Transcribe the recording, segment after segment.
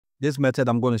this method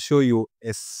I'm going to show you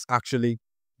is actually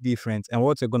different. And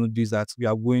what you're going to do is that we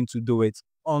are going to do it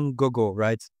on Google,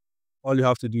 right? All you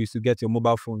have to do is to get your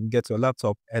mobile phone, get your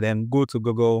laptop, and then go to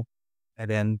Google,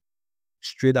 and then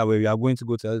straight away we are going to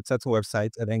go to a certain website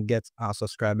and then get our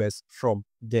subscribers from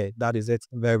there. That is it.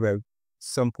 Very, very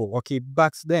simple. Okay,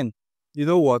 but then, you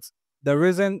know what? The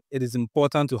reason it is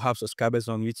important to have subscribers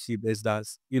on YouTube is that,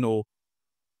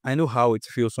 I know how it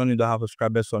feels when you don't have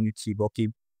subscribers on YouTube. Okay,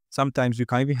 sometimes you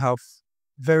can even have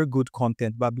very good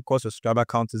content, but because your subscriber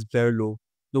count is very low,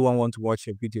 no one wants to watch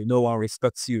your video. No one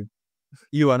respects you.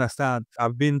 You understand?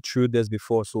 I've been through this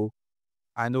before, so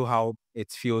I know how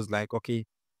it feels like. Okay,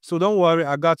 so don't worry,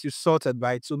 I got you sorted,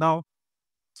 right? So now,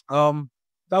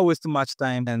 not wasting much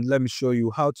time, and let me show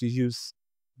you how to use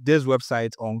this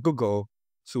website on Google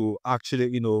to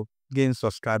actually, gain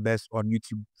subscribers on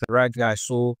YouTube. Right, guys.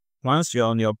 So once you're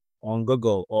on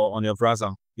Google or on your browser,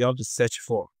 you have to search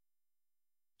for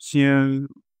Tune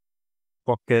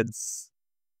Pockets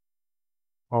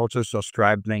auto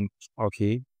subscribe link.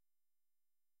 Okay.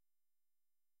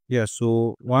 Yeah.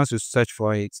 So once you search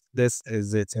for it, this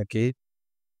is it. Okay.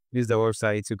 This is the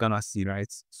website you're gonna see,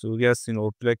 right? So just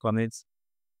click on it.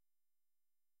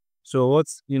 So what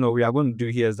we are going to do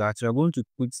here is that we are going to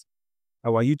put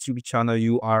our YouTube channel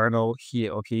URL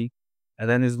here, okay? And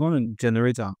then it's going to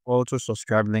generate an auto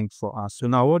subscribe link for us. So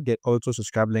now what the auto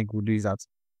subscribe link will do is that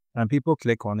when people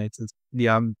click on it, they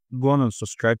are going to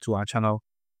subscribe to our channel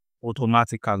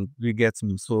automatically. You get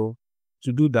me? So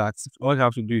to do that, all you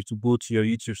have to do is to go to your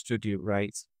YouTube studio,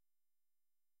 right?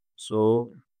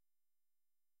 So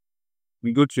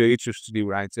we go to your YouTube studio,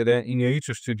 right? And then in your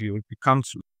YouTube studio, we come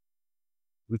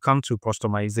to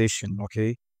customization,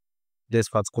 okay? This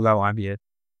particular one here.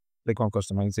 Click on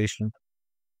customization.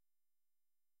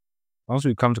 Once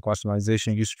we come to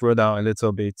customization, you scroll down a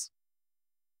little bit.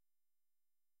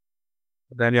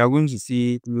 Then you are going to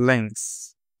see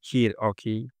links here,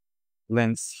 okay?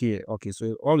 Links here, okay?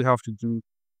 So all you have to do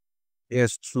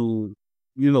is to,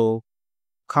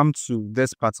 come to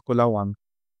this particular one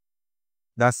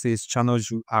that says channel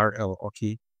URL,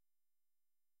 okay?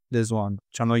 This one,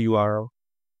 channel URL.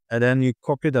 And then you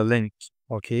copy the link,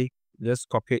 okay? Just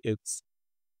copy it.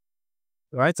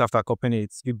 Right after copying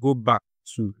it, you go back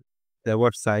to the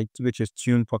website, which is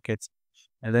Tune Pocket,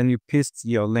 and then you paste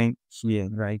your link here,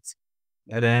 right?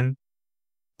 And then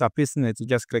after pasting it, you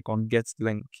just click on Get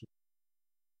Link.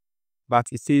 But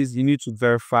it says you need to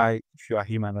verify if you are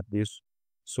human at this.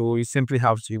 So you simply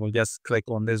have to just click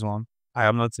on this one. I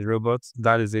am not a robot.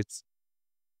 That is it.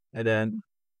 And then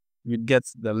you get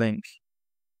the link.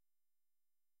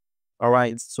 All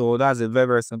right. So that's it. Very,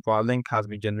 very simple. Our link has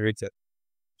been generated.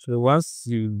 So once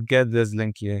you get this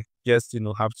link here, just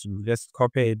have to just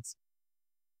copy it,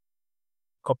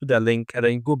 copy the link, and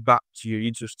then go back to your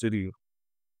YouTube studio.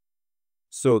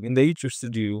 So in the YouTube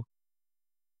studio,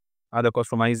 at the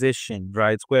customization,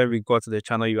 right, where we got the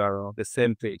channel URL, the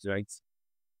same page, right?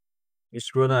 You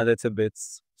scroll down a little bit,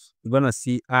 you're gonna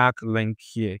see add link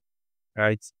here,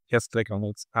 right? Just click on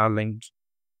it, add link,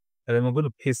 and then we're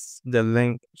gonna paste the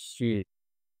link here,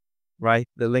 right?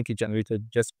 The link you generated,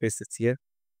 just paste it here.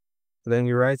 Then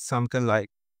you write something like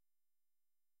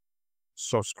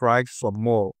subscribe for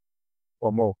more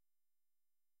or more.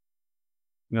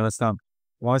 You understand?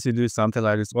 Once you do something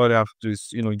like this, all you have to do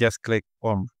is, just click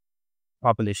on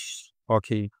publish.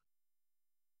 Okay.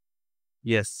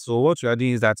 Yes. So what we are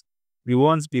doing is that we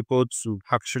want people to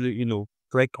actually,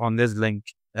 click on this link,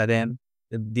 and then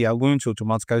they are going to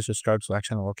automatically subscribe to our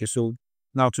channel. Okay. So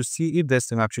now to see if this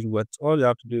thing actually works, all you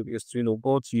have to do is to,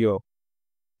 go to your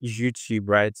YouTube,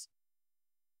 right?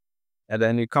 And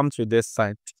then you come to this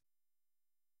site.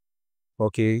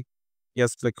 Okay.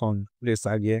 Just click on this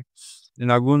side here.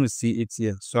 And I'm going to see it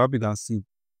here. So you can see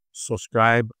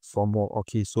subscribe for more.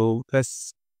 Okay. So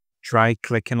let's try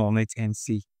clicking on it and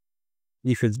see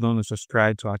if it's going to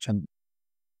subscribe to our channel.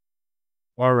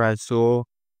 All right. So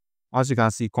as you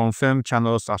can see, confirm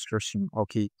channel subscription.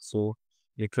 Okay. So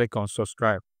you click on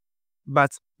subscribe.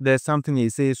 But there's something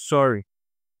it says, sorry,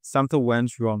 something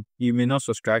went wrong. You may not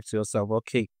subscribe to yourself.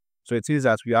 Okay. So it is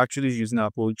that we're actually using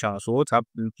our own channel. So what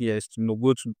happened here is to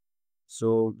go to,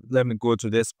 so let me go to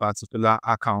this particular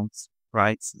account,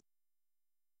 right?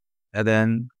 And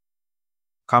then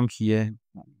come here,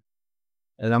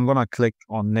 and I'm gonna click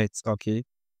on it. Okay.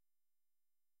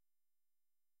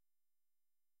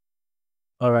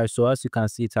 All right. So as you can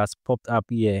see, it has popped up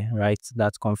here, right?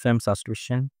 That confirms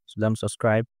subscription. So let me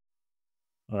subscribe.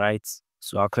 All right.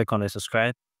 So I'll click on the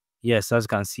subscribe. Yes, as you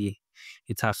can see,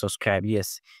 it has subscribed.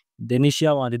 Yes. The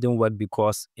initial one didn't work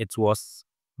because it was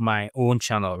my own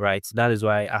channel, right? That is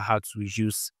why I had to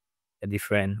use a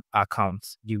different account.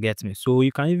 You get me? So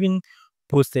you can even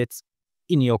post it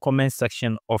in your comment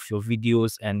section of your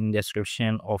videos and in the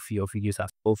description of your videos.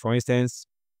 So for instance,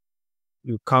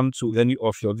 you come to any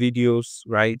of your videos,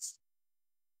 right?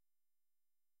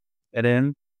 And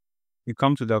then you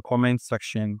come to the comment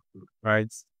section,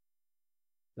 right?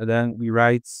 And then we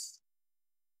write,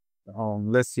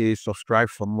 let's say subscribe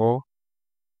for more.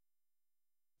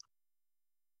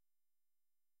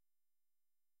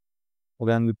 And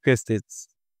then we paste it,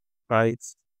 right?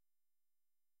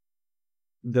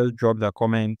 Just drop the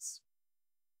comments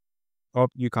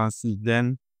up, you can see.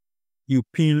 Then you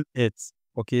pin it,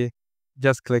 okay?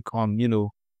 Just click on,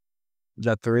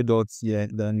 the three dots here,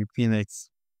 then you pin it.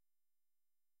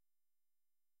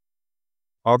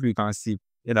 Up, you can see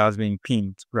it has been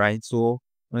pinned, right? So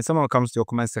when someone comes to your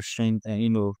comment section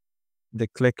and, they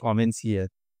click on it here,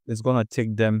 it's going to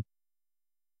take them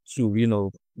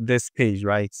to, this page,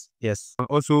 right? Yes. And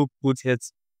also put it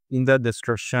in the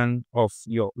description of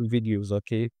your videos,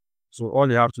 okay? So all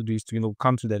you have to do is to,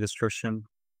 come to the description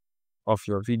of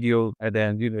your video and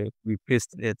then, we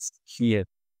paste it here,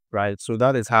 right? So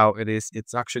that is how it is.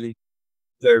 It's actually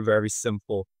very, very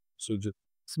simple. So this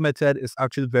method is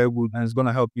actually very good and it's going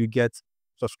to help you get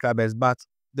subscribers. But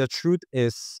the truth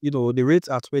is, the rate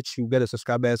at which you get the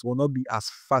subscribers will not be as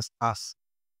fast as,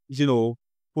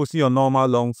 posting your normal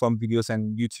long form videos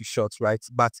and YouTube shorts, right?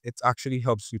 But it actually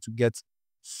helps you to get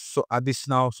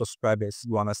additional subscribers.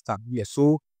 You understand? Yeah.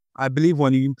 So I believe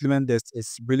when you implement this,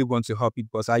 it's really going to help you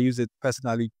because I use it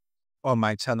personally on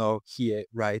my channel here,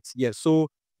 right? Yeah. So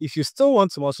if you still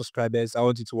want more subscribers, I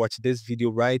want you to watch this video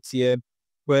right here,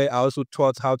 where I also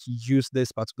taught how to use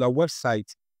this particular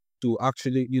website to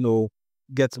actually,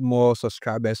 get more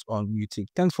subscribers on YouTube.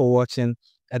 Thanks for watching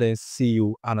and then see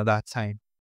you another time.